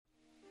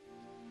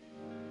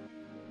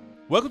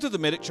Welcome to the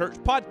Medic Church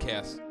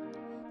Podcast.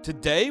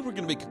 Today we're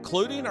going to be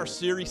concluding our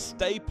series,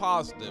 Stay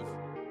Positive.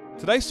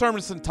 Today's sermon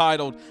is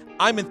entitled,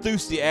 I'm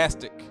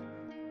Enthusiastic.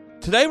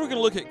 Today we're going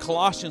to look at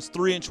Colossians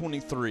 3 and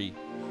 23.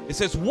 It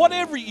says,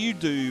 whatever you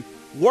do,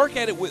 work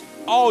at it with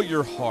all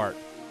your heart.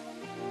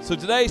 So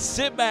today,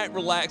 sit back,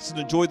 relax, and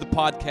enjoy the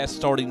podcast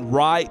starting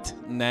right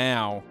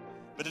now.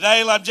 But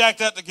today I'm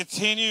jacked up to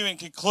continue and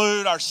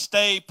conclude our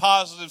Stay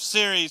Positive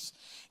series.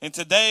 And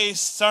today's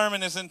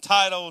sermon is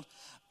entitled,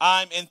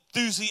 I'm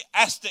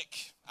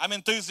Enthusiastic. I'm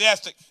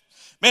enthusiastic.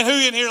 Man, who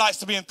in here likes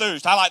to be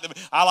enthused? I like to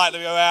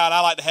go out.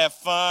 I like to have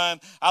fun.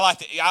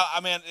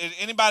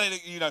 Anybody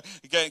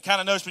that, kind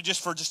of knows me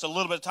just for just a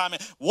little bit of time. Man,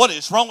 what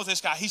is wrong with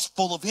this guy? He's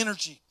full of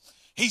energy.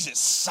 He's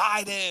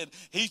excited.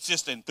 He's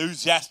just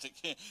enthusiastic.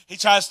 He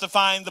tries to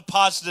find the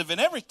positive in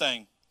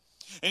everything.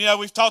 And,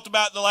 we've talked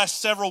about the last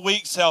several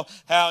weeks how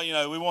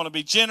we want to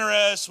be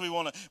generous. We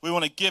want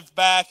to give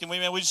back. And we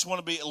just want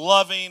to be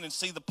loving and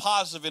see the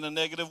positive in a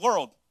negative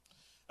world.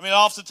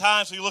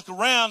 Oftentimes we look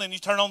around and you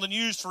turn on the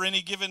news for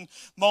any given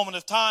moment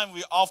of time,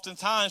 we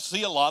oftentimes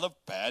see a lot of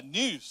bad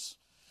news.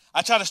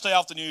 I try to stay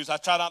off the news. I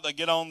try not to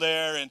get on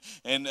there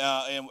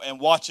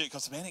and watch it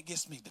because, man, it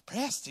gets me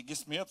depressed. It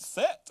gets me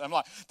upset. I'm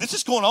like, this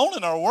is going on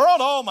in our world.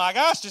 Oh, my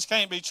gosh, this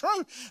can't be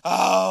true.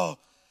 Oh,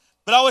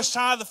 but I always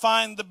try to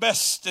find the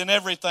best in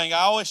everything. I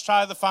always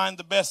try to find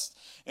the best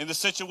in the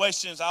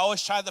situations. I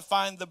always try to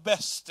find the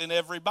best in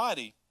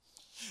everybody.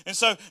 And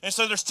so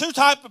there's two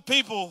types of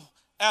people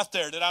out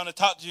there that I want to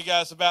talk to you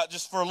guys about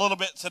just for a little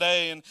bit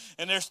today.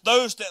 And there's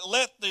those that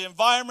let the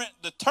environment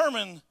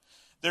determine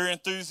their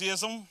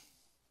enthusiasm.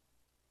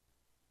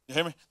 You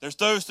hear me? There's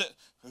those that,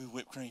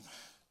 whipped cream.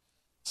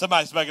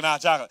 Somebody's making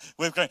hot chocolate,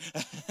 whipped cream.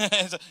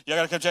 Y'all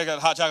got to come check out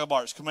hot chocolate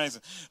bars. It's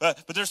amazing.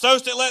 But there's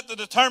those that let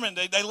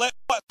they let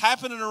what's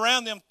happening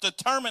around them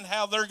determine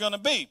how they're going to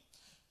be.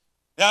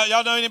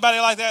 Y'all know anybody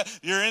like that?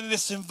 You're in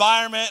this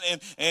environment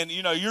and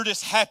you're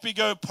this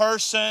happy-go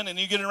person and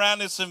you get around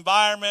this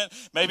environment.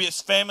 Maybe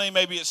it's family,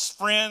 maybe it's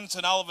friends,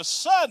 and all of a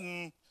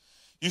sudden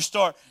you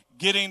start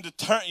getting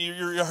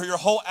your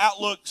whole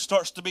outlook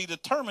starts to be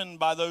determined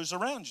by those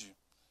around you.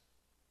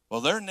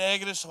 Well, they're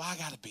negative, so I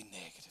got to be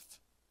negative.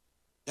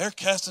 They're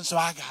cussing, so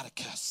I got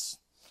to cuss.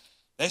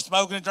 They're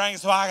smoking and drinking,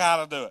 so I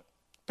got to do it.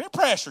 Peer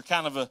pressure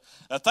kind of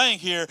a thing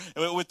here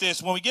with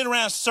this. When we get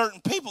around certain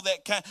people,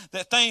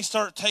 that things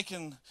start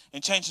taking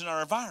and changing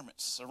our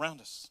environments around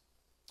us.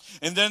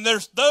 And then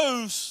there's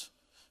those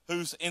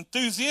whose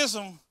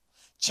enthusiasm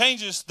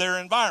changes their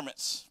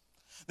environments.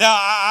 Now,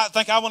 I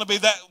think I want to be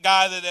that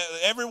guy that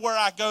everywhere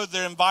I go,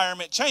 their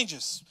environment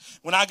changes.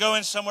 When I go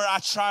in somewhere, I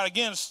try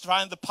again to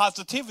find the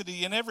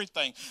positivity in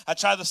everything. I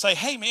try to say,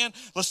 hey, man,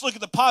 let's look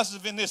at the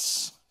positive in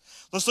this.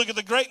 Let's look at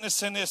the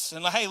greatness in this.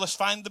 And, hey, let's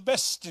find the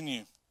best in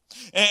you.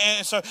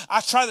 And so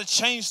I try to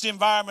change the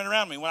environment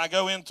around me. When I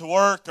go into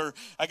work or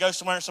I go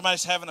somewhere and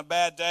somebody's having a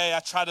bad day, I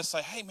try to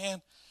say, hey,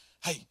 man,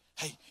 hey,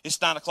 it's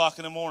 9 o'clock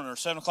in the morning or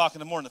 7 o'clock in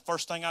the morning. The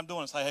first thing I'm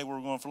doing is say, hey, where are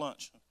we going for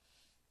lunch?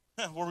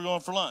 Where are we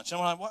going for lunch? And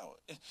I'm like, what?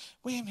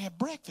 We haven't had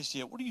breakfast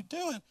yet. What are you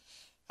doing?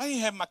 I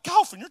didn't have my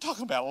coffee and you're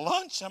talking about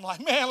lunch? I'm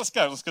like, man, let's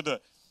go do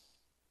it.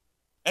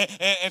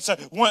 And so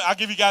I'll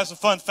give you guys a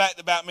fun fact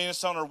about me.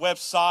 It's on our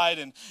website,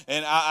 and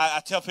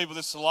I tell people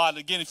this a lot. And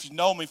again, if you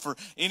know me for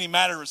any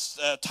matter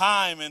of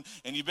time and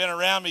you've been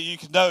around me, you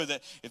can know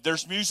that if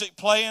there's music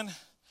playing,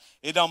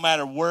 it don't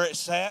matter where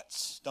it's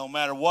at, don't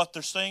matter what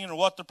they're singing or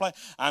what they're playing,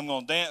 I'm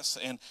going to dance.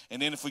 And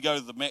then if we go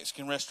to the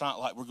Mexican restaurant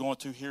like we're going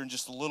to here in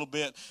just a little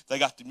bit, they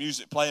got the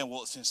music playing.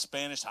 Well, it's in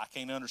Spanish. I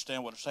can't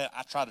understand what they're saying.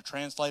 I try to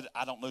translate it.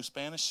 I don't know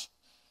Spanish.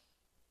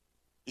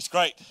 It's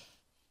great.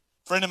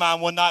 A friend of mine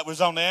one night was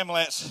on the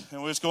ambulance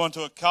and we was going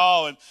to a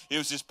call and it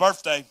was his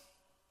birthday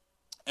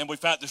and we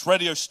found this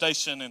radio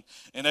station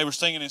and they were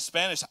singing in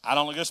Spanish. I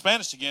don't know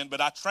Spanish again,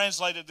 but I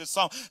translated this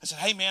song. I said,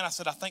 hey man, I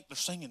think they're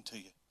singing to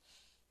you.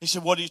 He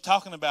said, what are you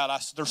talking about? I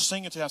said, they're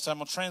singing to you. I said, I'm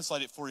going to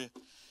translate it for you.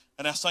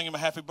 And I sang him a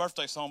happy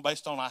birthday song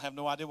based on I have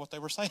no idea what they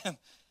were saying.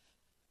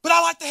 But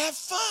I like to have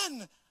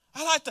fun.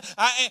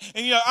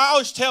 I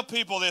always tell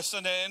people this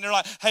and they're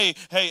like, hey,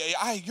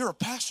 you're a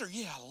pastor?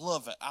 Yeah, I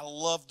love it. I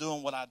love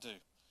doing what I do.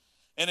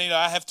 And,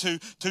 I have two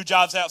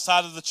jobs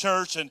outside of the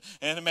church, and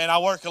man, I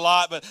work a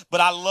lot,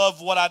 but I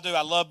love what I do.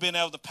 I love being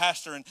able to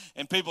pastor,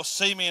 and people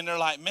see me, and they're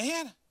like,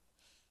 man,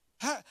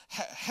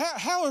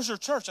 how is your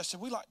church? I said,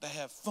 we like to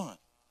have fun.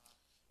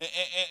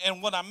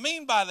 And what I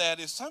mean by that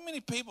is so many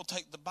people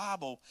take the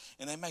Bible,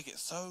 and they make it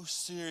so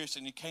serious,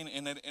 and you can't,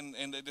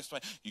 and they just say,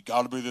 you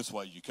got to be this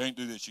way. You can't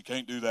do this. You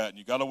can't do that. And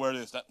you got to wear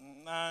this. That.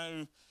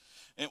 No.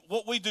 And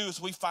what we do is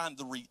we find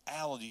the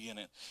reality in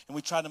it, and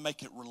we try to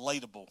make it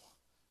relatable.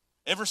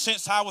 Ever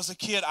since I was a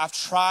kid, I've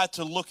tried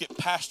to look at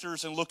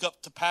pastors and look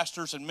up to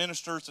pastors and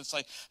ministers and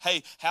say,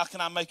 hey, how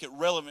can I make it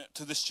relevant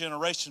to this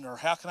generation, or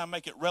how can I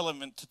make it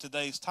relevant to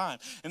today's time?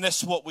 And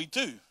that's what we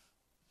do.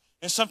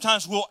 And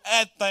sometimes we'll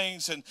add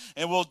things and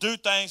we'll do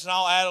things, and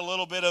I'll add a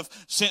little bit of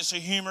sense of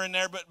humor in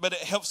there, but it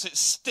helps it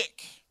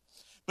stick.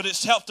 But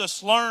it's helped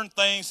us learn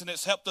things, and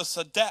it's helped us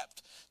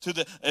adapt to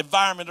the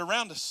environment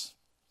around us.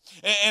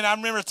 And I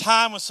remember a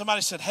time when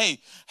somebody said, hey,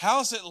 how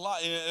is it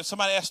like,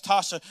 somebody asked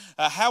Tasha,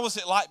 how was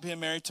it like being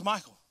married to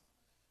Michael?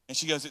 And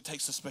she goes, it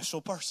takes a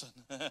special person.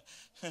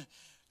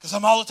 Because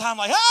I'm all the time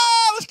like,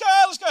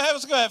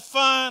 let's go have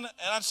fun.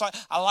 And I'm just like,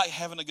 I like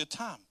having a good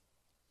time.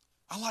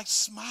 I like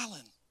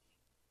smiling.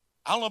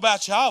 I don't know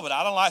about y'all, but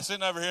I don't like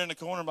sitting over here in the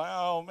corner like,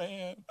 oh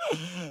man,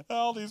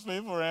 all these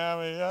people around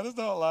me. I just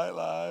don't like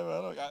life.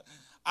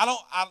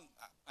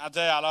 I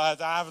tell you, I don't have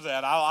time for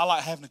that. I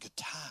like having a good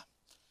time.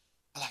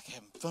 I like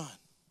having fun.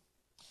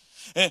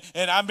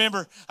 And I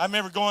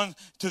remember going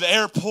to the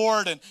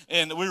airport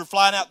and we were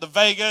flying out to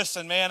Vegas,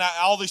 and man,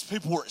 all these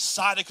people were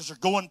excited because they're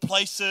going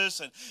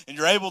places and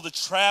you're able to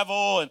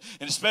travel, and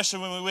especially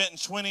when we went in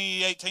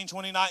 2018,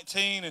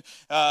 2019, and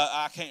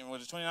I can't remember,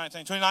 was it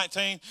 2019?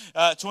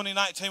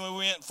 2019 we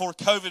went for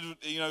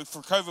COVID,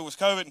 for COVID was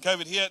COVID, and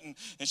COVID hit and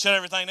shut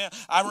everything down.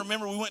 I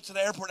remember we went to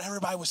the airport and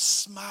everybody was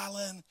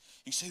smiling.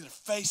 You see their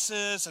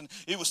faces, and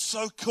it was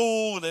so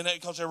cool, and then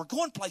because they were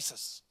going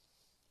places.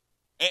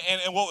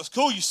 And what was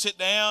cool, you sit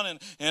down, and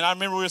I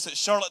remember we was at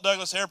Charlotte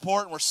Douglas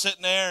Airport, and we're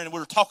sitting there, and we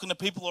were talking to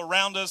people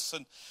around us,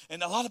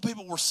 and a lot of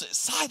people were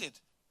excited,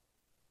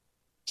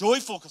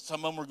 joyful, because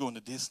some of them were going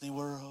to Disney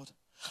World.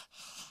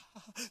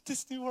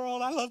 Disney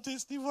World, I love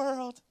Disney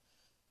World.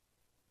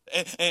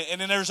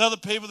 And then there's other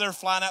people that are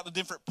flying out to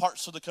different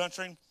parts of the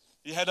country.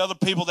 You had other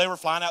people, they were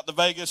flying out to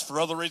Vegas for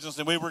other reasons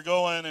than we were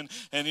going, and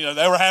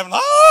they were having,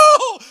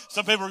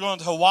 some people were going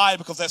to Hawaii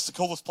because that's the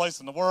coolest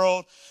place in the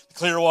world, the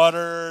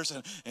Clearwaters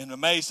and the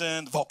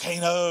Mason, the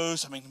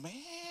volcanoes. I mean, man,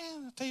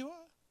 I tell you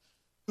what,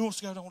 who wants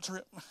to go on a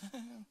trip?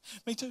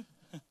 Me too.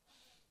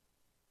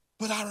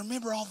 But I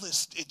remember all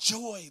this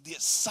joy, the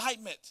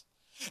excitement.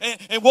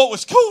 And what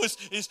was cool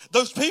is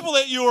those people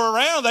that you were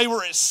around, they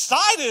were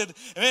excited.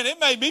 And man, it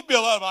made me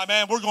feel like,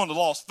 man, we're going to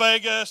Las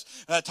Vegas.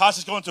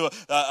 Tasha's going to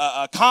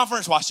a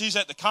conference. While she's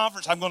at the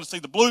conference, I'm going to see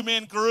the Blue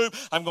Men group.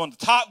 I'm going to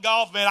Top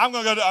Golf. Man, I'm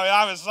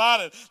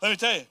excited. Let me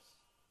tell you.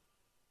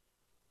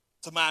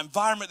 So my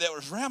environment that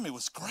was around me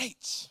was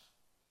great.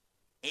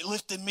 It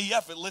lifted me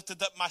up. It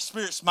lifted up my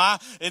spirits. My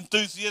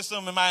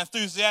enthusiasm and my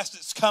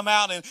enthusiastics come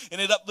out, and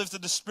it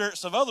uplifted the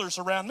spirits of others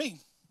around me.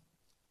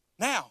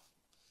 Now,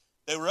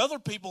 there were other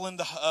people in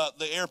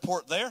the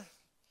airport there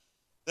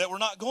that were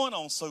not going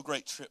on so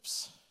great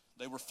trips.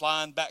 They were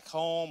flying back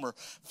home or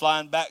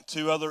flying back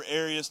to other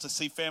areas to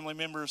see family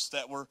members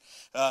that were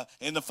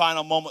in the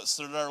final moments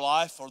of their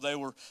life,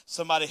 or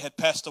somebody had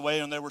passed away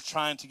and they were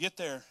trying to get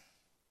there.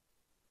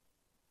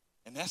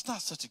 And that's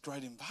not such a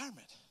great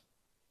environment.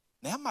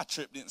 Now my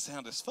trip didn't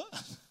sound as fun.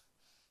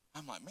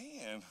 I'm like,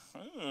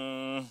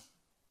 man.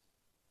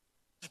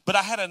 But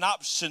I had an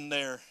option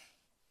there.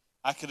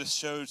 I could have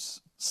showed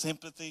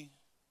sympathy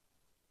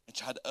and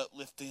tried to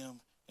uplift them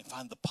and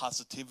find the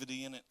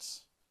positivity in it.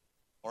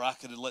 Or I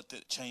could have let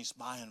it change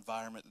my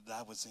environment that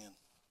I was in.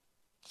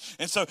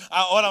 And so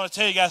what I want to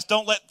tell you guys,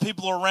 don't let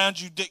people around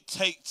you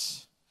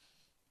dictate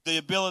the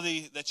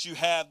ability that you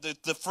have,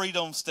 the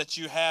freedoms that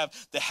you have,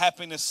 the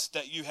happiness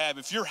that you have.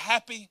 If you're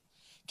happy,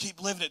 keep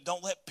living it.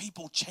 Don't let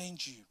people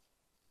change you.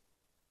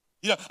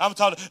 I'm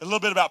talking a little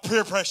bit about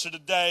peer pressure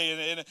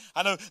today, and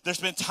I know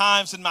there's been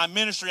times in my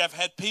ministry I've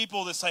had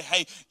people that say,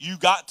 hey, you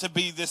got to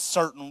be this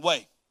certain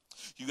way.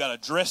 You got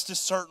to dress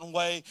this certain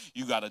way.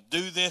 You got to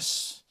do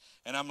this.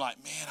 And I'm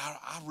like, man,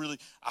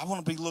 I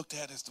want to be looked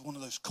at as one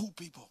of those cool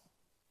people.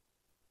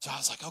 So I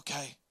was like,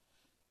 okay.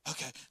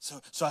 So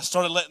I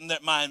started letting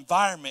my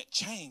environment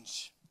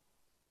change.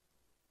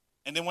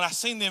 And then when I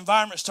seen the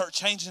environment start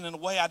changing in a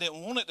way I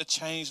didn't want it to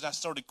change, and I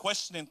started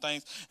questioning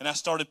things, and I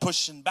started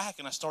pushing back,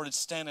 and I started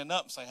standing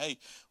up and saying, hey,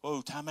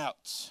 whoa, time out.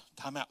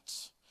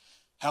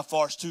 How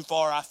far is too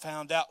far? I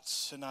found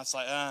out. And I was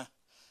like, I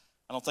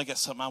don't think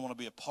that's something I want to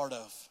be a part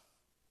of.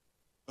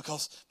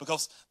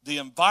 Because the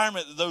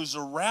environment, those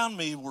around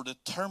me were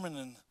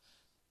determining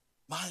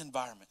my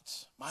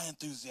environment, my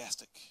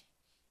enthusiastic.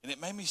 And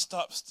it made me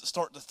start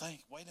to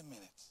think, wait a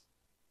minute,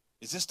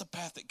 is this the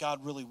path that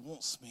God really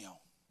wants me on?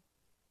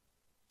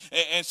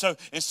 And so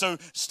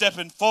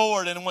stepping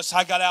forward, and once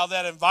I got out of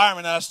that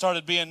environment, and I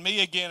started being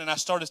me again, and I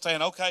started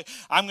saying, okay,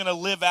 I'm going to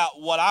live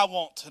out what I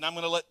want, and I'm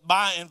going to let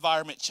my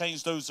environment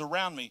change those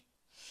around me.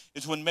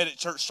 It's when Medic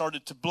Church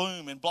started to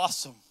bloom and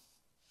blossom.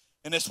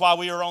 And that's why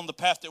we are on the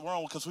path that we're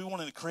on, because we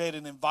wanted to create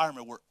an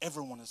environment where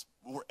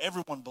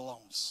everyone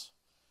belongs.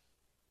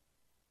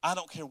 I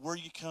don't care where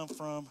you come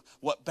from,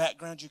 what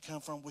background you come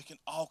from, we can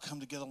all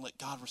come together and let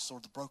God restore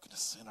the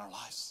brokenness in our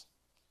lives.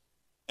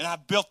 And I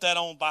built that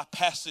on by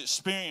past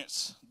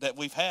experience that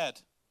we've had.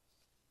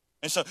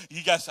 And so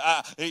you guys,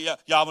 y'all,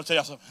 I'm going to tell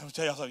y'all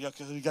something.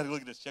 You got to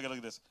look at this.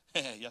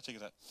 Y'all check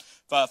it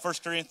out. 1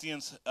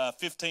 Corinthians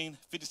 15,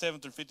 57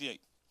 through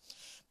 58.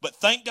 But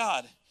thank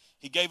God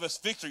he gave us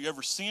victory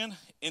over sin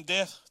and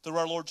death through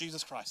our Lord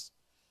Jesus Christ.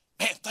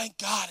 Man, thank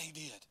God he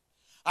did.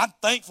 I'm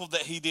thankful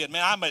that he did.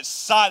 Man, I'm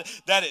excited.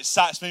 That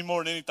excites me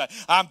more than anything.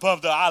 I'm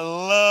pumped up. I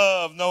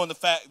love knowing the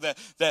fact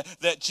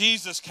that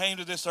Jesus came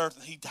to this earth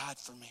and he died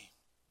for me.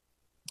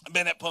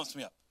 Man, that pumps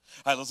me up.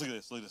 All right, let's look at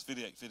this.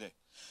 58.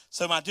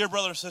 So my dear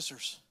brothers and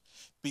sisters,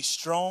 be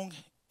strong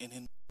and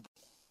in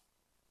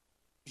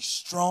Be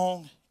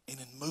strong and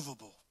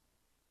immovable.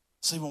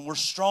 See, when we're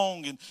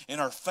strong in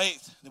our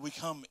faith, then we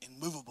become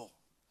immovable.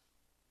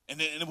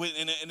 And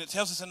it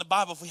tells us in the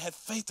Bible, if we had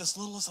faith as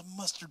little as a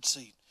mustard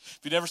seed. If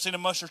you've never seen a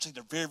mustard seed,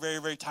 they're very,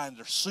 very, very tiny.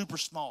 They're super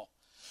small.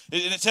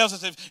 And it tells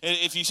us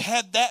if you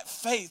had that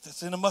faith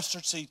that's in a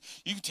mustard seed,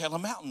 you can tell a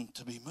mountain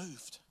to be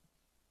moved.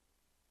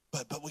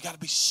 But we got to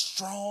be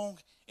strong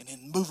and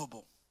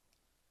immovable.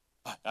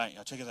 All right,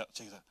 check it out.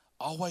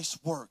 Always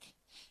work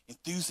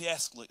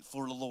enthusiastically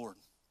for the Lord.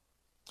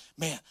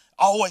 Man,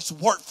 always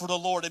work for the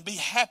Lord and be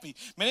happy.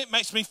 Man, it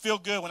makes me feel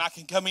good when I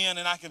can come in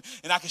and I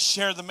can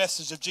share the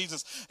message of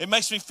Jesus. It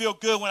makes me feel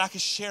good when I can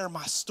share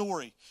my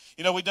story.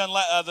 You know, we've done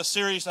the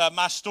series,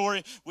 My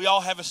Story. We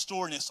all have a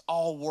story, and it's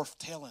all worth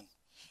telling.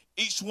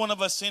 Each one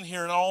of us in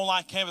here in our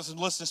online campus and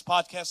listen to this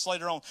podcast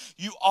later on,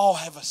 you all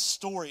have a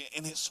story,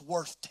 and it's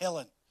worth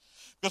telling.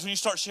 Because when you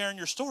start sharing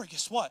your story,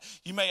 guess what?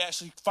 You may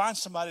actually find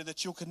somebody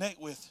that you'll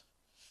connect with.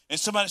 And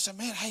somebody say,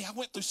 man, hey, I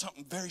went through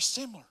something very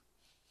similar.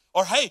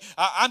 Or, hey,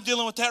 I'm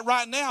dealing with that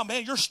right now.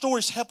 Man, your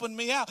story's helping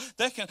me out.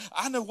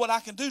 I know what I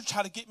can do to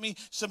try to get me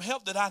some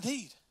help that I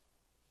need.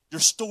 Your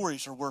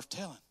stories are worth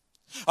telling.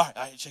 All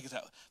right, check it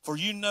out. For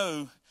you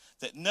know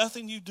that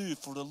nothing you do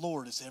for the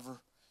Lord is ever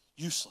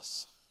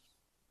useless.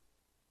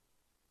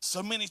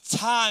 So many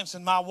times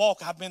in my walk,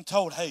 I've been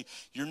told, hey,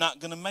 you're not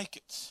going to make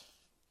it.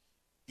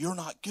 You're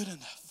not good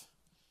enough.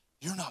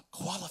 You're not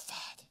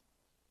qualified.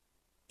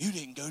 You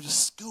didn't go to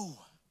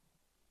school.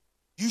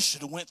 You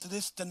should have went to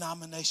this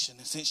denomination,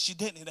 and since you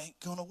didn't, it ain't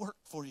going to work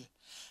for you.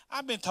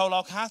 I've been told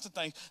all kinds of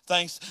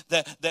things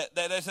that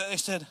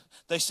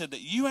they said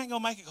that you ain't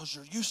going to make it because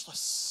you're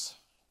useless.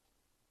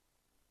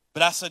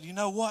 But I said, you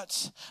know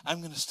what? I'm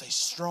going to stay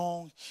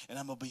strong, and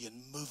I'm going to be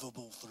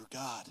immovable through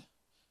God.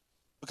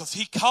 Because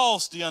he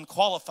calls the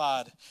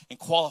unqualified and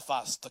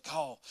qualifies the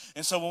call.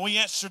 And so when we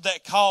answered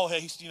that call,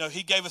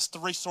 he gave us the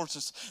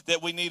resources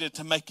that we needed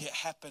to make it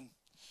happen.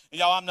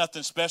 Y'all, I'm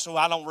nothing special.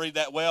 I don't read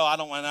that well.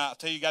 And I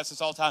tell you guys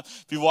this all the time.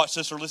 If you watch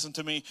this or listen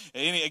to me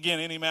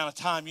any amount of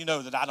time, you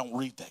know that I don't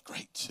read that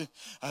great.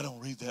 I don't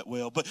read that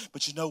well.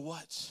 But you know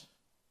what?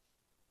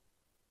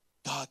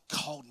 God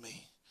called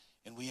me,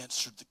 and we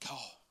answered the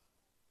call.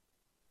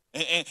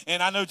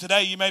 And I know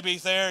today you may be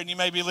there and you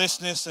may be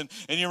listening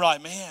and you're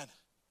like, man,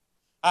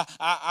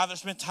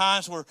 there's been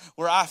times where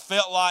I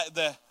felt like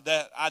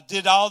that I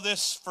did all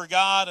this for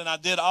God and I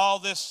did all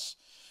this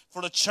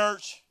for the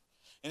church,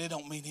 and it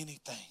don't mean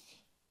anything.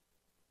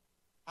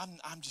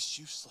 I'm just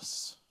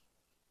useless.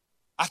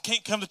 I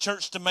can't come to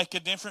church to make a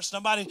difference.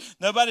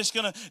 Nobody's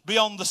going to be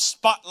on the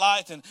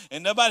spotlight,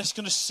 and nobody's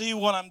going to see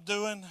what I'm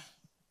doing.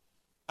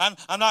 I'm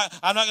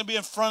not going to be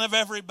in front of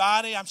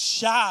everybody. I'm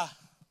shy.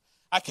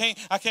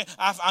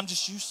 I'm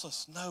just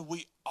useless. No,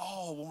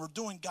 when we're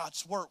doing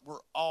God's work, we're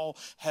all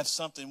have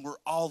something. We're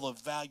all of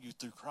value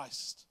through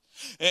Christ.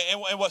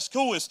 And what's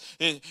cool is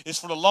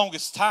for the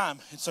longest time,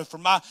 and so for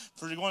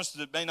the ones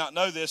that may not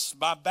know this,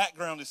 my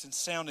background is in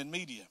sound and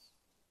media.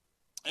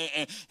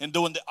 And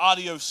doing the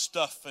audio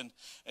stuff, and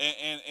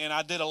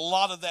I did a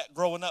lot of that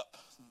growing up.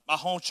 My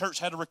home church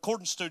had a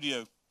recording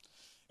studio,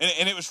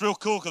 and it was real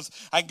cool because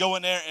I go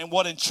in there, and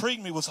what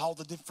intrigued me was all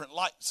the different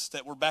lights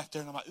that were back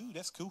there, and I'm like, ooh,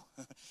 that's cool.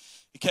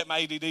 It kept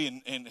my ADD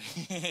and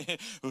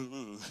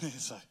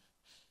so.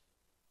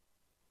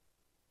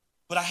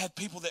 But I had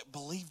people that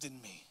believed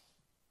in me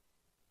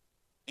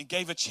and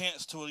gave a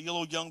chance to a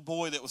little young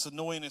boy that was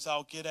annoying as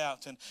all get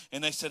out.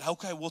 And they said,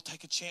 okay, we'll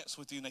take a chance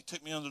with you. And they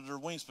took me under their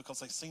wings because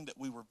they seen that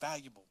we were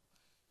valuable.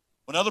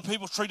 When other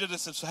people treated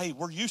us as, hey,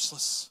 we're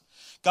useless,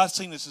 God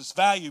seen us as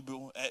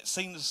valuable,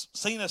 seen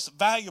us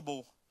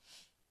valuable,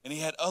 and he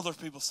had other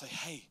people say,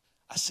 hey,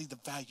 I see the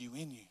value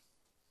in you.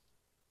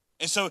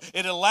 And so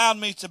it allowed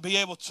me to be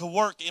able to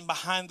work in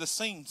behind the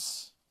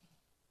scenes.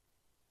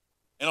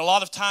 And a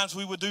lot of times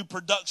we would do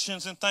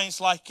productions and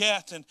things like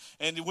that, and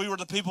we were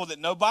the people that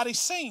nobody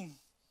seen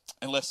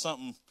unless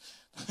something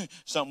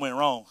went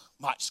wrong.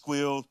 Mic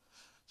squealed,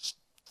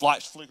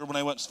 lights flickered when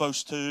they wasn't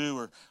supposed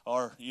to,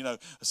 or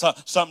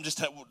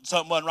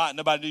something wasn't right and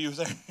nobody knew you was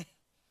there.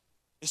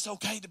 It's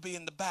okay to be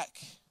in the back.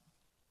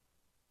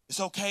 It's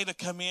okay to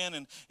come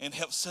in and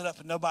help set up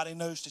and nobody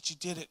knows that you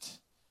did it.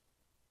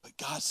 But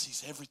God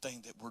sees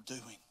everything that we're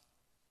doing.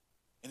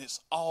 And it's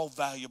all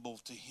valuable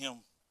to him.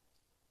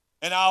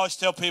 And I always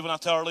tell people, and I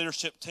tell our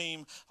leadership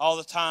team all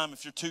the time,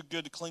 if you're too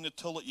good to clean the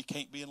toilet, you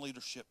can't be in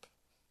leadership.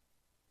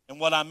 And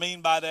what I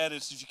mean by that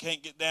is if you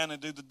can't get down and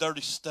do the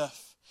dirty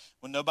stuff,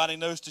 when nobody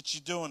knows that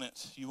you're doing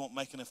it, you won't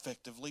make an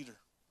effective leader.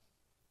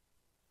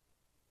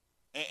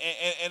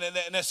 And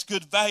that's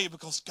good value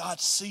because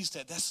God sees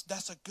that.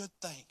 That's a good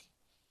thing.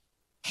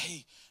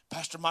 Hey,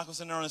 Pastor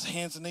Michael's in there on his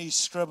hands and knees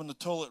scrubbing the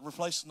toilet,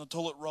 replacing the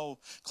toilet roll,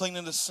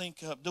 cleaning the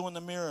sink up, doing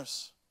the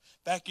mirrors,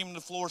 vacuuming the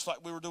floors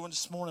like we were doing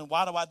this morning.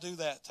 Why do I do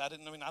that? I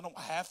don't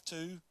have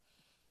to.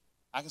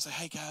 I can say,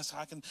 hey guys,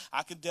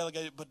 I can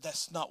delegate it, but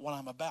that's not what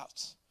I'm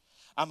about.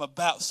 I'm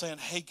about saying,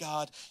 hey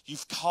God,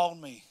 you've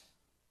called me.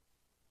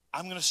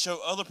 I'm going to show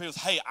other people,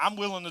 hey, I'm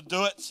willing to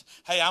do it.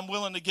 Hey, I'm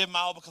willing to give my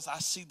all because I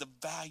see the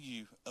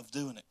value of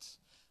doing it.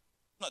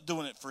 I'm not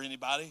doing it for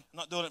anybody. I'm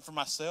not doing it for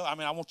myself. I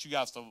mean, I want you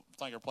guys to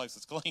think our place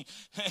is clean.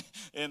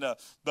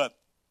 But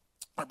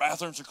our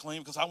bathrooms are clean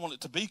because I want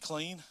it to be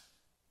clean.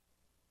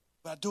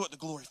 But I do it to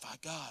glorify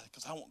God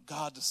because I want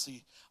God to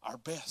see our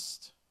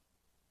best.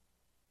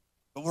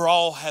 But we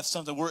all have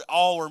something. We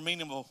all are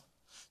meaningful.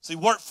 See,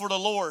 work for the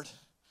Lord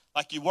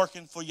like you're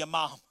working for your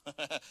mom.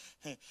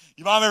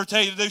 Your mom ever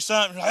tell you to do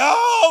something? You're like,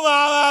 oh,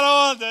 Mom, I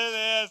don't want to do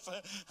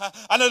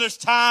this. I know there's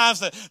times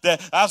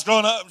that I was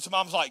growing up, and some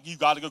mom's like, you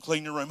got to go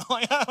clean your room. I'm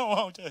like, I don't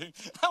want to.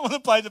 I want to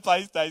play the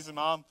PlayStation,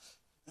 Mom.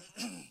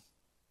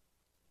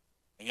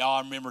 And y'all,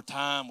 I remember a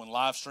time when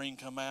live stream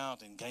come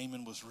out and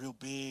gaming was real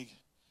big.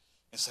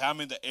 And so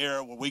I'm in the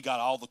era where we got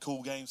all the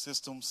cool game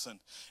systems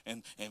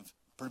and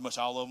pretty much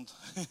all of them.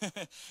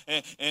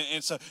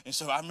 and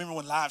so I remember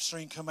when live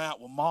stream come out,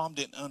 well, Mom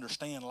didn't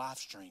understand live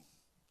stream.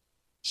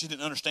 She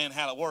didn't understand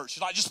how it works.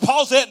 She's like, just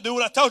pause that and do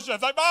what I told you. I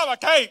was like, Mom, I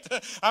can't.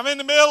 I'm in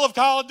the middle of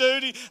Call of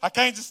Duty. I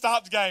can't just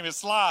stop the game.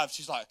 It's live.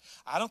 She's like,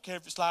 I don't care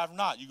if it's live or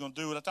not. You're going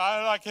to do what I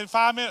told you like in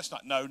 5 minutes?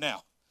 Not, no,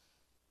 now.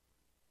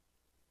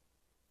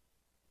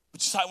 But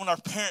just like when our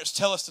parents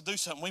tell us to do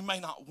something, we may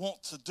not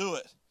want to do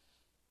it.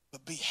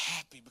 But be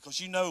happy,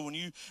 because you know when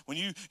you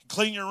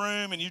clean your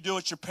room and you do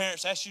what your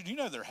parents ask you, you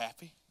know they're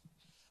happy.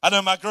 I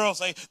know my girls,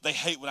 they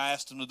hate when I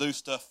ask them to do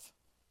stuff.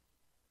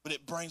 But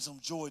it brings them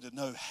joy to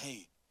know,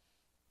 hey,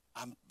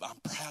 I'm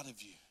proud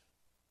of you.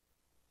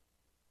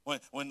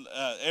 When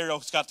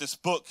Ariel's got this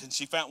book, and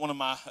she found one of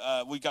my,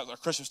 we got our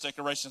Christmas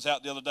decorations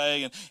out the other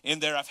day, and in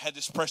there I've had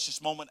this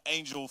Precious Moment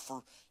angel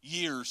for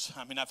years.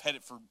 I mean, I've had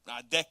it for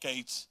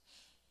decades.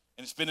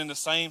 And it's been in the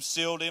same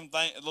sealed in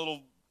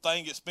little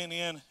thing it's been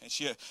in, and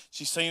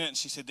she's seen it, and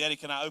she said, Daddy,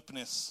 can I open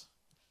this?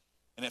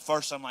 And at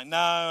first I'm like, no.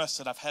 I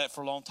said, I've had it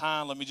for a long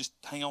time. Let me just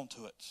hang on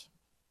to it.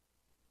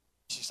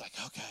 She's like,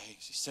 okay.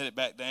 She set it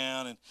back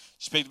down, and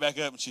she picked it back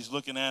up, and she's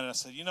looking at it. I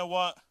said, you know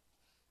what?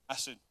 I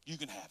said, you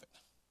can have it.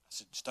 I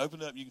said, just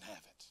open it up, you can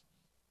have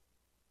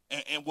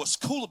it. And what's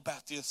cool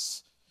about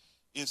this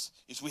is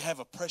we have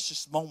a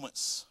Precious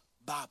Moments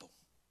Bible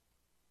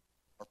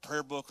or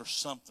prayer book or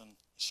something.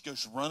 She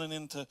goes running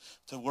into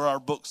where our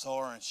books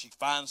are, and she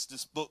finds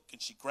this book, and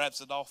she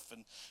grabs it off,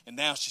 and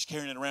now she's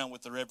carrying it around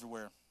with her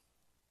everywhere.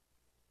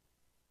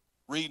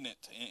 Reading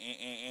it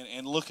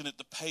and looking at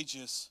the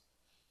pages.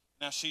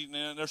 Now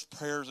there's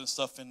prayers and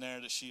stuff in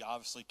there that she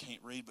obviously can't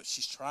read, but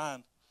she's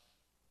trying.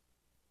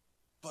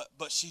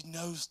 But she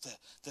knows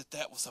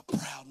that was a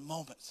proud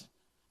moment.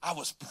 I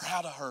was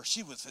proud of her.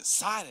 She was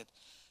excited.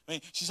 I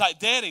mean, she's like,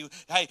 Daddy,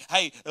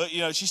 hey,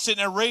 she's sitting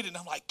there reading.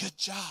 I'm like, good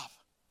job.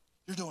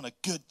 You're doing a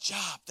good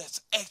job.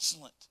 That's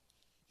excellent.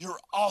 You're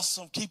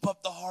awesome. Keep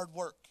up the hard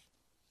work.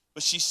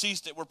 But she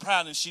sees that we're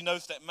proud, and she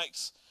knows that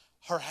makes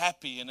her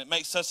happy, and it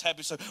makes us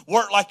happy. So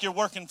work like you're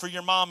working for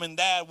your mom and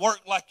dad.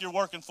 Work like you're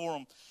working for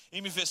them.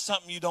 Even if it's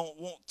something you don't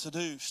want to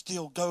do,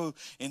 still go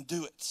and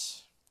do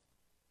it.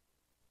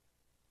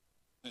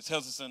 It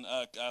tells us in,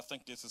 I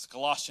think this is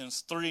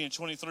Colossians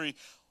 3:23,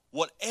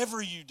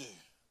 whatever you do,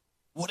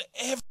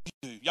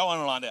 y'all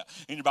underline that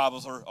in your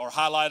Bibles or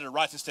highlight it or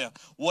write this down.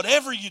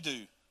 Whatever you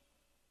do,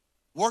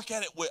 work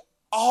at it with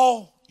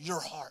all your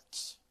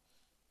hearts.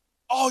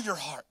 All your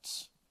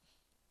hearts.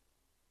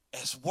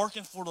 As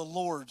working for the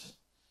Lord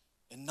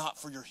and not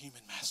for your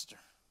human master.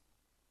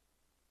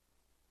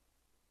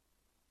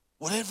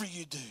 Whatever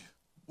you do,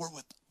 work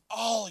with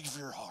all of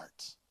your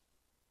heart.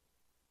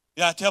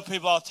 I tell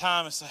people all the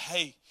time, I say,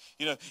 hey,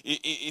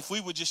 if we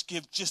would just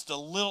give just a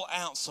little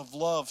ounce of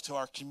love to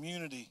our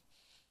community,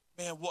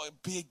 man, what a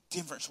big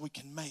difference we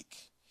can make.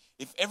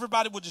 If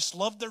everybody would just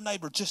love their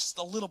neighbor just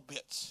a little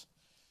bit,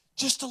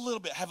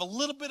 have a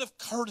little bit of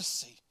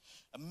courtesy,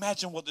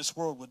 imagine what this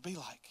world would be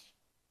like.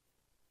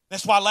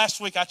 That's why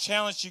last week I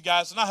challenged you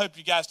guys, and I hope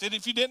you guys did.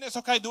 If you didn't, it's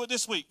okay, do it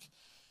this week.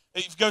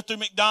 If you go through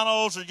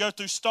McDonald's or you go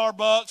through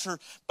Starbucks or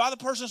buy the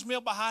person's meal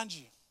behind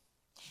you.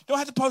 You don't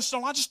have to post it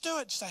online, just do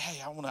it. Just say,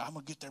 hey, I'm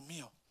gonna get their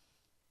meal.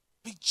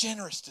 Be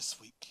generous this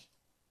week.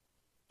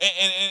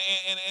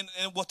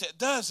 And what that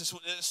does is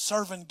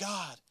serving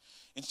God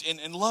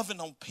and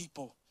loving on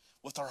people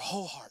with our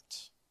whole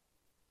heart.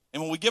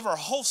 And when we give our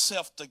whole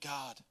self to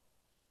God,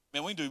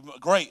 man, we can do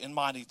great and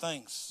mighty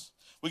things.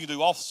 We can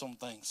do awesome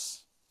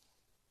things.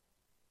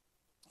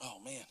 Oh,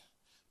 man.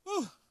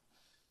 Whew.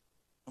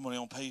 I'm only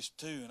on page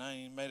 2, and I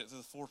ain't even made it to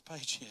the 4th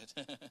page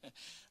yet.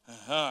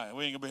 All right,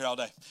 we ain't going to be here all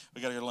day.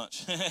 We got to go to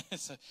lunch.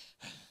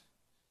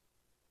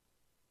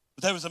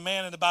 But there was a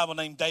man in the Bible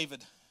named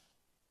David.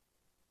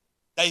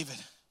 David.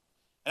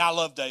 And I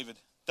love David.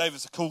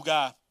 David's a cool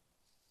guy.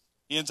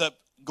 He ends up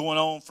going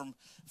on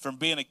from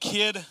being a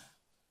kid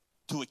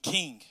to a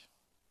king.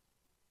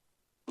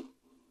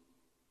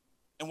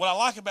 And what I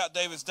like about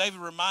David is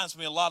David reminds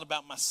me a lot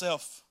about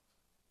myself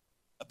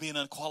of being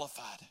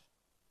unqualified.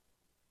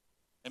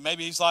 And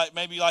maybe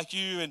like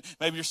you, and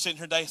maybe you're sitting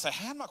here today and say,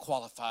 hey, I'm not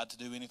qualified to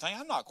do anything.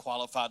 I'm not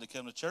qualified to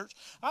come to church.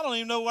 I don't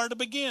even know where to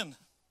begin.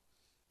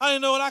 I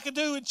didn't know what I could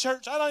do in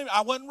church.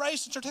 I wasn't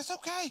raised in church. That's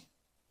okay.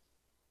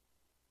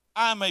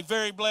 I'm a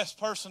very blessed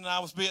person, and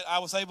I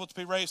was able to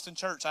be raised in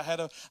church. I had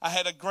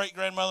a great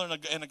grandmother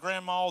and a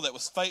grandma that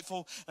was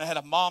faithful, and I had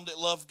a mom that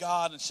loved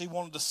God, and she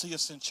wanted to see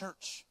us in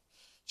church.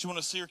 She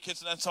wanted to see her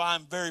kids, and so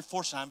I'm very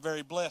fortunate. I'm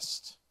very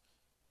blessed.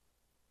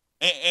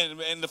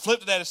 And the flip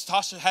to that is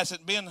Tasha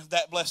hasn't been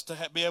that blessed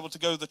to be able to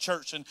go to the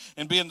church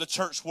and be in the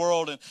church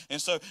world.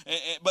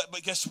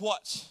 But guess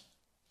what?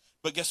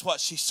 But guess what?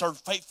 She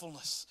served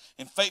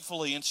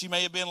faithfully. And she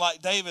may have been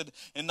like David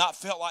and not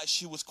felt like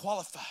she was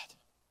qualified.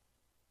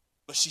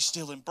 But she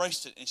still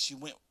embraced it, and she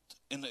went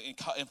and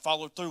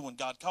followed through when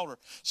God called her.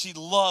 She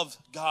loved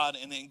God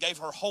and gave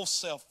her whole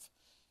self.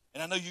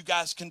 And I know you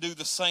guys can do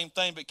the same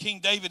thing. But King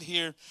David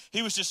here,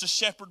 he was just a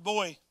shepherd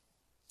boy.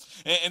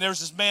 And there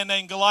was this man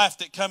named Goliath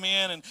that come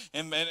in,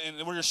 and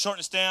we're going to shorten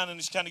this down and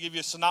just kind of give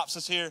you a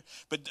synopsis here.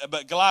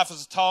 But Goliath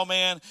was a tall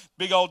man,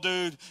 big old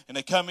dude, and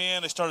they come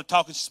in, they started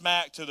talking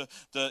smack to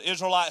the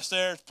Israelites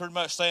there, pretty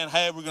much saying,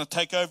 hey, we're going to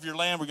take over your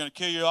land, we're going to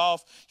kill you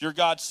off, your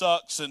God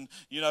sucks, and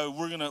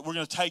we're going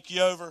to take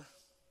you over.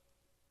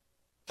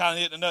 Kind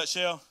of hit in a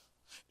nutshell.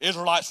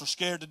 Israelites were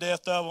scared to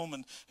death of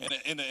them,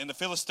 and the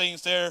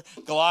Philistines there,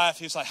 Goliath,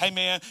 he's like, hey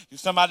man, if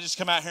somebody just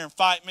come out here and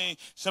fight me,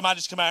 somebody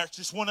just come out here,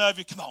 just one of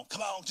you, come on,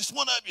 just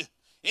one of you,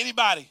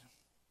 anybody.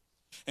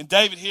 And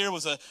David here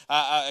was a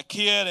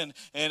kid,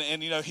 and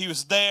he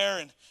was there,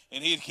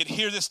 and he could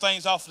hear these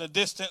things off in the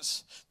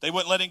distance. They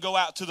wouldn't let him go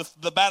out to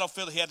the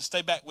battlefield. He had to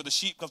stay back with the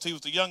sheep because he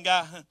was the young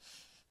guy.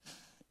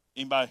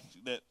 Anybody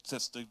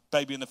that's the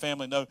baby in the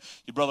family know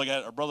your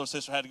brother or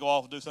sister had to go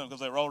off and do something because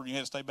they were older, and you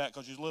had to stay back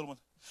because you was a little one.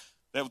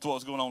 That was what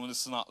was going on in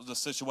this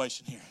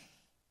situation here.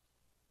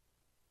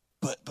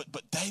 But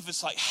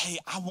David's like, hey,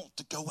 I want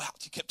to go out.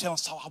 He kept telling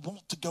Saul, I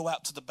want to go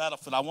out to the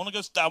battlefield. I want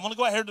to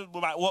go out here to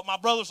what my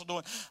brothers are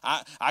doing.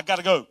 I got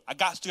to go. I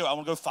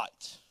want to go fight.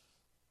 So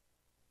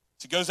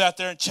he goes out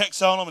there and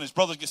checks on him, and his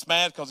brother gets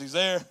mad because he's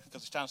there,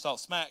 because he's trying to talk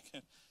smack.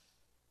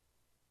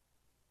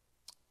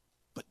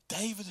 But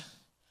David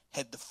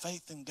had the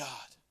faith in God.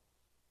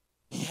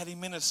 He had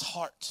him in his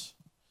heart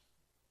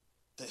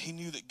that he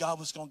knew that God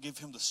was going to give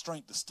him the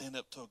strength to stand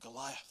up to a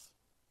Goliath.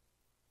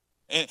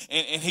 And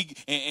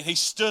he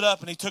stood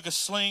up, and he took a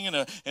sling and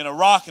a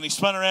rock, and he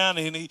spun around,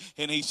 and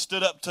he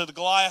stood up to the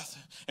Goliath.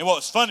 And what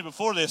was funny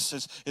before this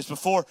is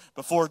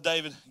before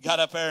David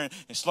got up there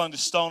and slung the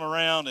stone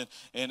around and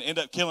ended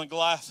up killing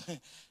Goliath,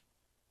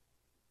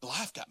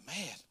 Goliath got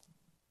mad.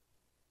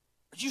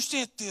 You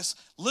sent this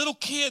little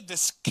kid,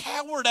 this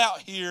coward out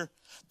here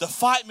to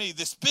fight me,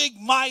 this big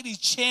mighty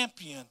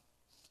champion.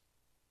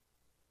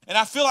 And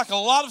I feel like a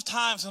lot of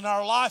times in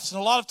our lives, and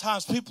a lot of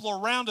times people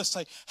around us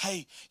say,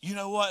 hey, you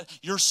know what?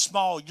 You're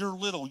small, you're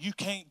little, you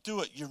can't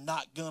do it. You're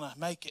not going to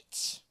make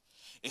it.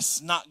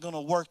 It's not going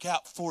to work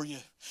out for you.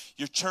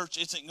 Your church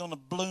isn't going to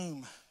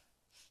bloom.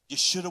 You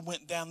should have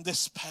went down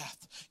this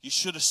path. You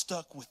should have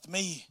stuck with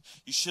me.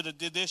 You should have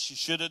did this. You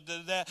should have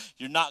did that.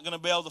 You're not going to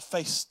be able to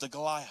face the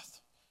Goliath.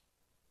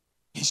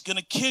 He's going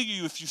to kill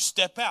you if you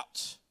step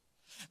out.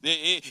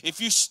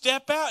 If you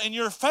step out in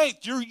your faith,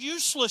 you're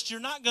useless. You're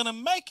not going to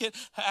make it.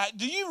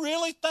 Do you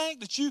really think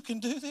that you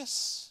can do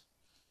this?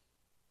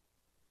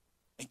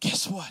 And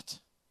guess what?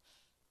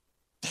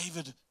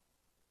 David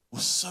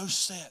was so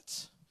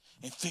set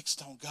and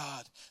fixed on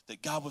God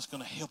that God was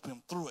going to help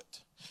him through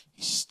it.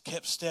 He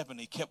kept stepping.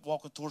 He kept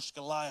walking towards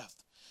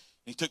Goliath.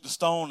 He took the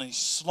stone and he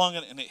slung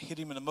it, and it hit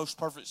him in the most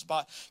perfect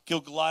spot,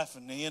 killed Goliath,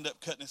 and he ended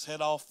up cutting his head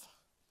off.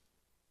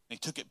 And he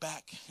took it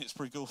back. It's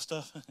pretty cool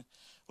stuff.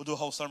 We'll do a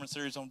whole sermon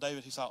series on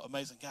David. He's an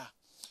amazing guy.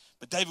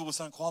 But David was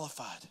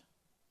unqualified.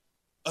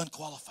 But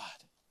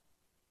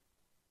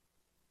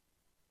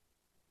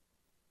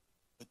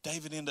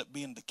David ended up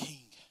being the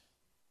king.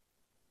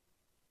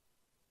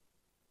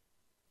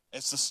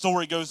 As the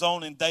story goes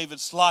on in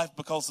David's life,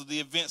 because of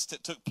the events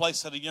that took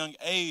place at a young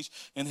age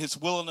and his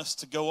willingness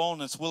to go on,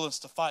 his willingness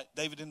to fight,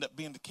 David ended up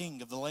being the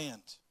king of the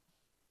land.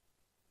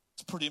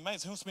 It's pretty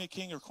amazing. Who wants to be a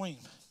king or queen?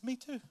 Me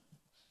too.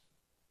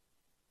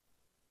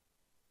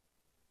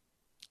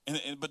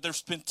 But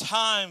there's been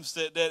times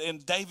that in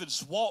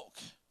David's walk,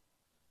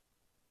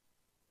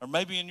 or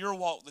maybe in your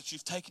walk, that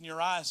you've taken your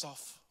eyes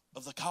off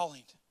of the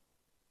calling.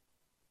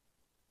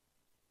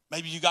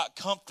 Maybe you got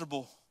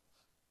comfortable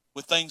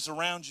with things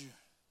around you.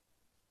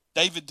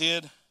 David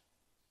did,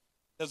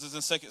 because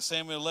it's in 2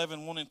 Samuel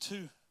 11, 1 and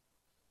 2.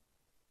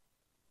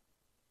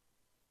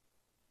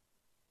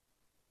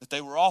 That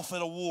they were off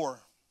at a war.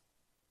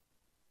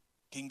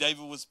 King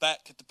David was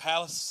back at the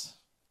palace.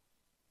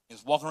 He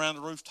was walking around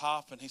the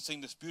rooftop, and he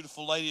seen this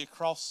beautiful lady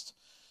across.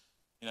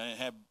 It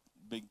had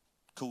big,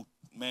 cool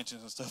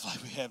mansions and stuff like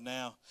we have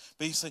now.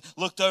 But he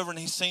looked over, and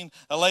he seen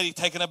a lady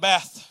taking a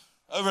bath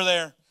over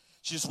there.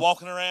 She was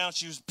walking around.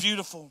 She was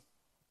beautiful.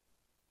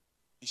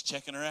 He's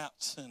checking her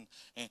out.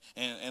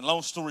 And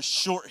long story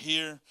short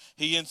here,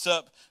 he ends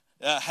up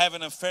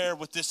having an affair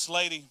with this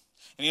lady.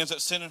 And he ends up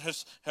sending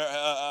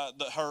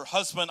her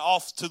husband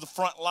off to the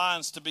front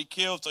lines to be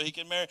killed so he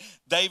can marry.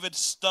 David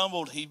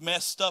stumbled. He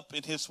messed up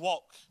in his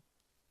walk.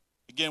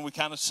 Again, we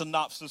kind of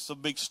synopsis a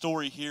big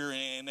story here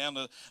and down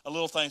to a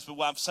little things. But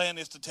what I'm saying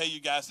is to tell you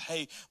guys,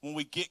 hey, when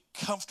we get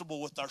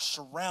comfortable with our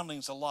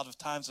surroundings a lot of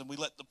times and we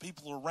let the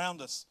people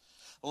around us,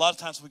 a lot of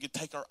times we can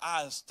take our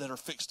eyes that are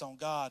fixed on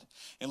God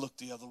and look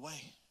the other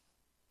way.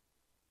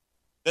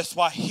 That's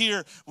why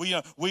here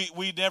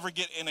we never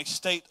get in a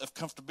state of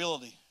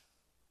comfortability.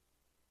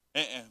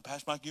 And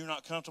Pastor Mike, you're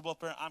not comfortable up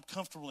there? I'm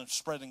comfortable in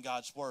spreading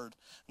God's word.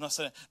 I'm not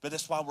saying, but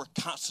that's why we're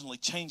constantly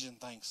changing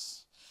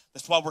things.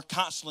 That's why we're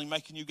constantly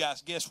making you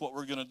guys guess what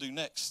we're going to do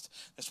next.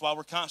 That's why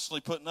we're constantly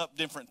putting up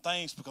different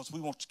things, because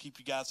we want to keep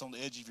you guys on the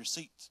edge of your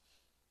seats.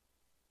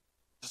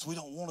 Because we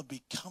don't want to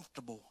be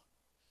comfortable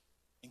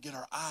and get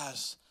our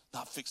eyes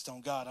not fixed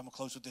on God. I'm going to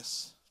close with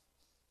this.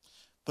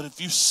 But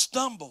if you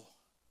stumble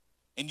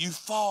and you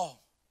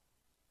fall,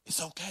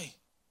 it's okay.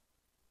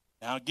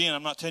 Now, again,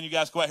 I'm not telling you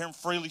guys to go out here and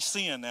freely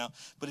sin now,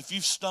 but if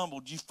you've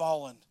stumbled, you've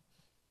fallen.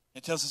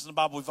 It tells us in the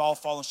Bible we've all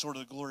fallen short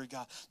of the glory of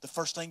God. The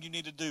first thing you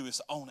need to do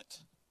is own it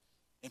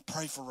and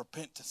pray for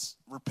repentance.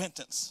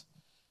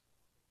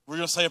 We're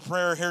going to say a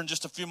prayer here in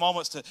just a few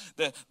moments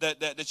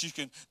that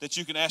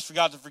you can ask for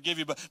God to forgive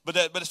you. But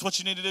it's what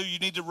you need to do. You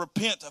need to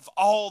repent of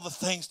all the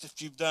things that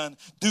you've done.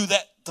 Do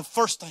that the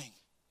first thing.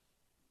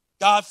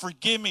 God,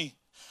 forgive me.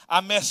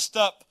 I messed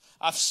up.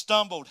 I've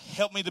stumbled.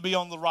 Help me to be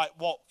on the right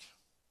walk.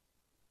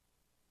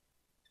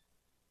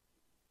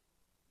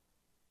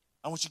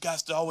 I want you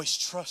guys to always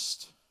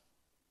trust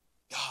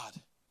God.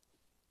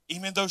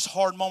 Even in those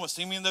hard moments,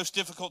 even in those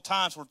difficult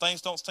times where things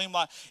don't seem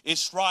like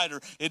it's right or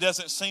it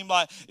doesn't seem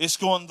like it's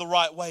going the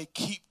right way,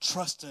 keep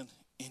trusting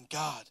in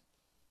God.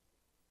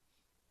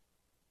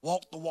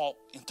 Walk the walk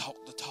and talk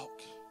the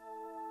talk.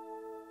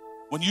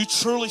 When you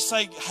truly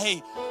say,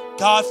 hey,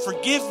 God,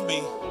 forgive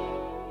me.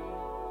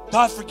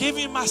 God, forgive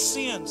me my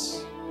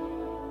sins.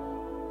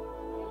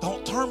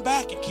 Don't turn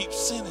back and keep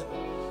sinning,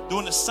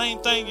 doing the same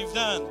thing you've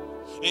done.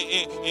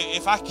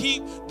 If I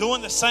keep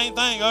doing the same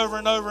thing over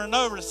and over and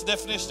over, it's the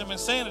definition of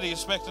insanity,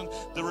 expecting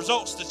the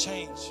results to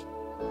change.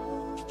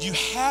 You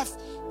have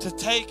to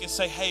take and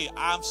say, hey,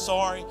 I'm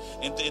sorry,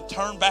 and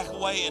turn back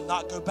away and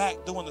not go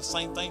back doing the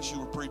same things you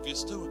were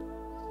previous doing.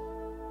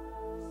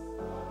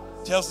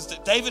 It tells us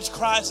that David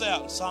cries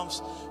out in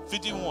Psalms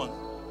 51.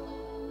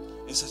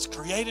 It says,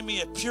 create in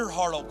me a pure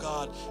heart, O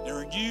God, and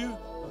renew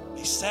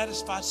a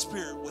satisfied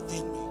spirit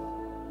within me.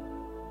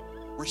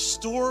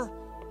 Restore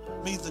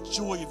me the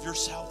joy of your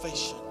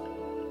salvation,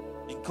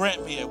 and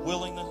grant me a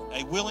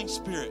willing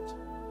spirit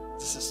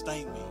to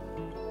sustain me.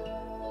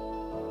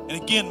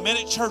 And again, Men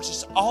at Church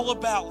is all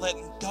about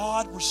letting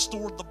God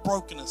restore the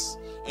brokenness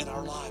in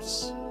our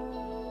lives.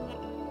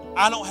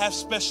 I don't have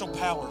special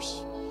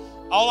powers.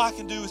 All I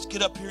can do is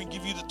get up here and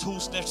give you the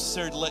tools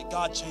necessary to let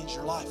God change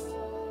your life.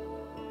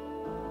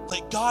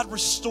 Let God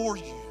restore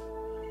you.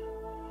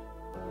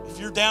 If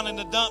you're down in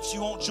the dumps,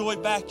 you want joy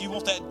back. You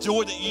want that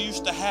joy that you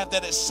used to have,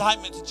 that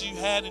excitement that you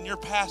had in your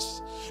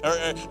past, or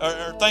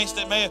things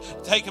that may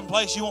have taken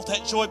place. You want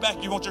that joy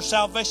back. You want your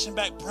salvation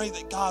back. Pray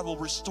that God will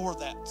restore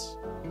that.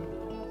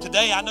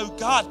 Today, I know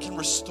God can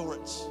restore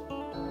it,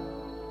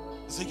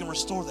 because He can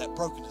restore that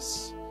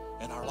brokenness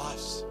in our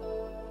lives.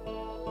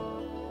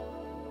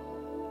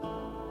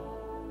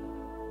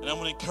 And I'm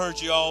going to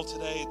encourage you all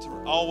today to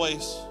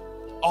always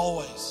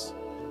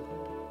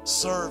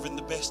serve in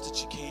the best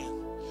that you can.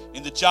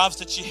 In the jobs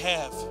that you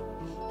have,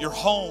 your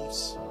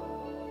homes.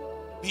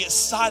 Be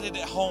excited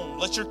at home.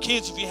 Let your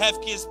kids, if you have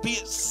kids, be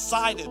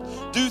excited.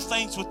 Do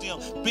things with them.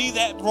 Be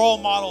that role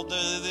model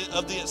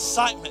of the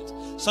excitement.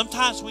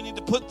 Sometimes we need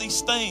to put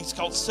these things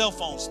called cell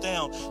phones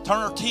down. Turn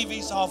our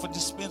TVs off and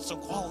just spend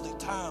some quality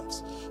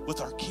times with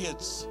our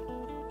kids.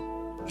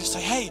 And just say,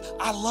 hey,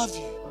 I love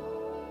you.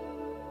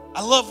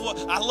 I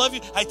love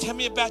you. Hey, tell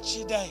me about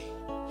your day.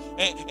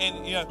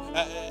 And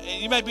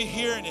you may be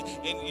here,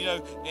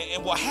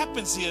 and what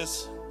happens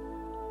is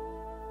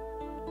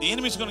the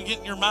enemy's going to get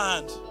in your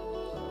mind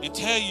and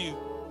tell you,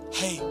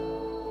 hey,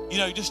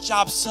 this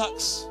job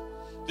sucks.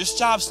 This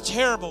job's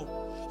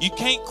terrible. You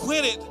can't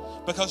quit it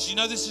because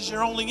this is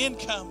your only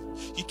income.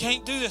 You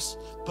can't do this.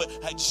 But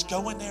hey, just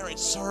go in there and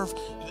serve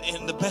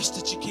in the best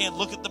that you can.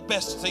 Look at the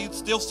best so you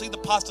still see the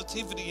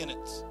positivity in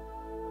it.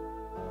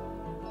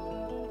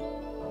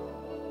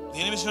 The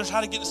enemy's going to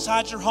try to get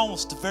inside your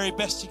homes the very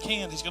best he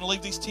can. He's going to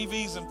leave these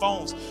TVs and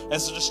phones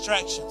as the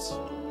distractions.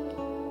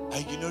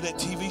 Hey, that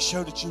TV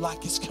show that you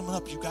like is coming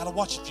up. You got to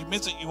watch it. If you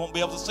miss it, you won't be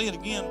able to see it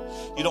again.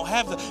 You don't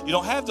have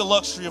the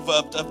luxury of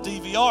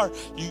DVR.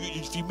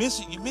 If you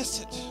miss it, you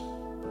miss it.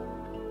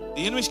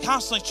 The enemy's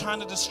constantly trying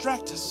to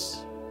distract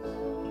us.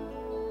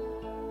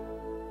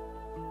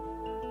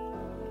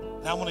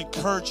 And I want to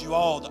encourage you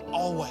all to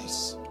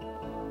always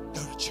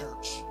go to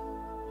church.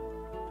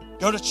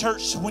 Go to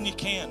church when you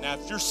can. Now,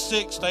 if you're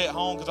sick, stay at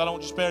home because I don't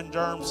want you spreading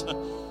germs.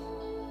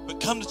 But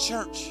come to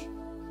church.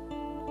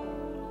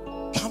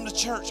 Come to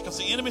church because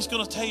the enemy's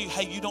going to tell you,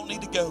 hey, you don't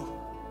need to go.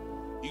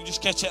 You can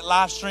just catch that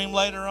live stream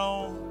later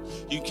on.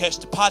 You can catch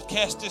the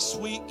podcast this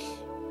week.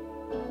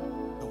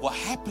 But what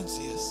happens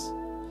is,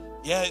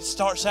 it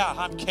starts out,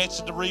 I'm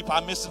catching the replay.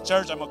 I'm missing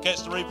church. I'm going to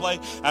catch the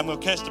replay. I'm going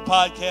to catch the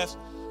podcast.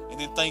 And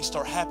then things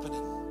start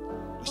happening.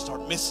 We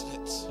start missing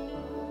it.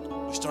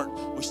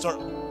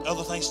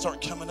 Other things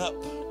start coming up.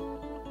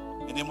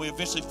 And then we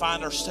eventually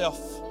find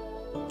ourselves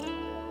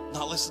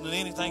not listening to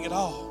anything at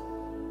all.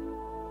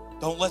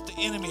 Don't let the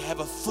enemy have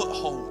a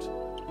foothold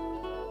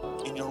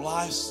in your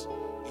lives,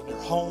 in your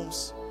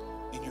homes,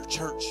 in your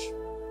church.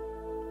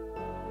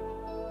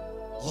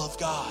 Love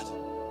God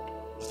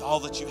with all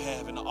that you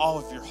have and all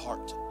of your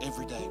heart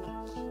every day.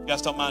 You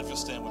guys, don't mind if you'll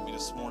stand with me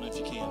this morning if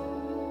you can.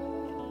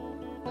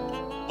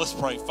 Let's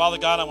pray. Father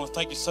God, I want to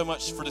thank you so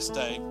much for this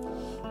day.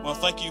 I want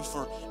to thank you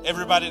for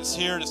everybody that's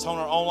here, that's on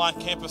our online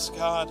campus,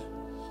 God.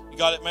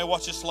 God, that may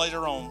watch this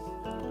later on.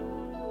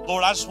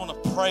 Lord, I just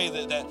want to pray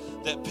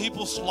that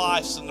people's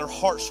lives and their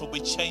hearts will be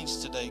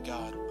changed today,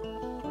 God.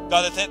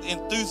 God, that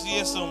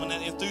enthusiasm and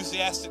that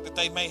enthusiastic that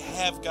they may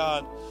have,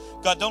 God,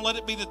 don't let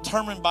it be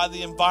determined by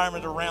the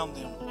environment around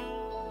them.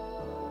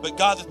 But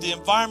God, that the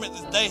environment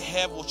that they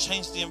have will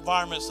change the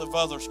environments of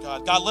others,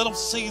 God. God, let them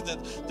see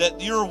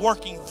that you're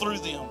working through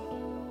them.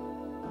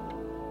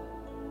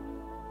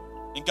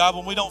 And God,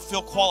 when we don't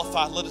feel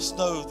qualified, let us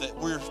know that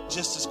we're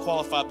just as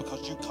qualified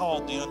because you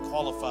called the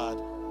unqualified.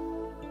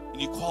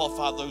 And you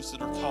qualify those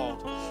that are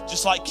called.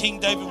 Just like King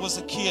David was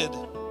a kid,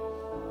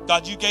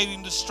 God, you gave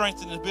him the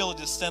strength and the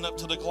ability to stand up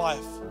to the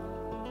Goliath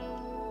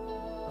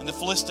and the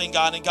Philistine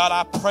God. And God,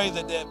 I pray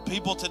that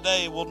people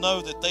today will know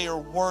that they are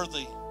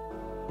worthy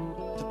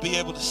to be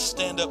able to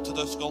stand up to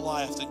those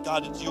Goliaths. And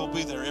God, that you'll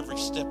be there every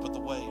step of the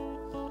way.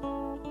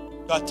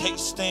 God, take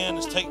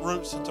stands, take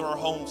roots into our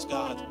homes,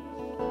 God.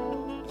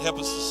 And help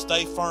us to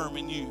stay firm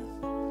in you.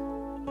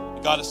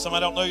 And God, if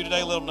somebody don't know you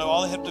today, let them know.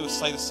 All they have to do is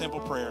say the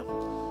simple prayer.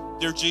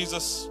 Dear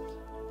Jesus,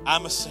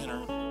 I'm a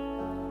sinner.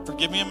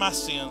 Forgive me of my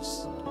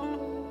sins.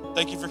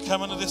 Thank you for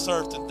coming to this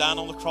earth and dying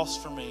on the cross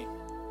for me.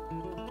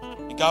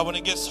 And God, when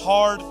it gets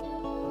hard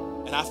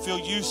and I feel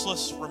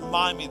useless,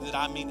 remind me that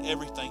I mean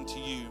everything to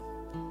you.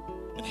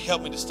 And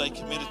help me to stay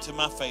committed to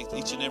my faith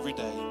each and every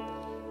day.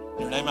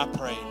 In your name I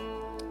pray.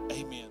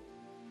 Amen.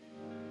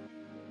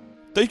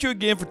 Thank you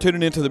again for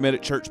tuning into the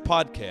Medic Church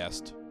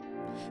podcast.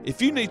 If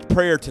you need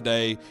prayer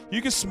today,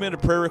 you can submit a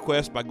prayer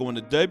request by going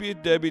to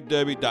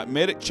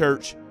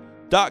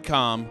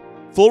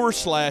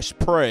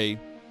www.medicchurch.com/pray.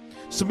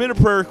 Submit a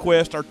prayer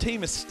request. Our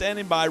team is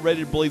standing by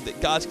ready to believe that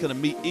God's going to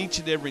meet each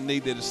and every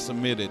need that is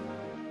submitted.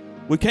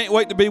 We can't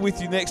wait to be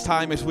with you next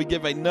time as we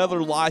give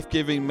another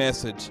life-giving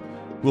message.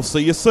 We'll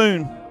see you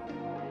soon.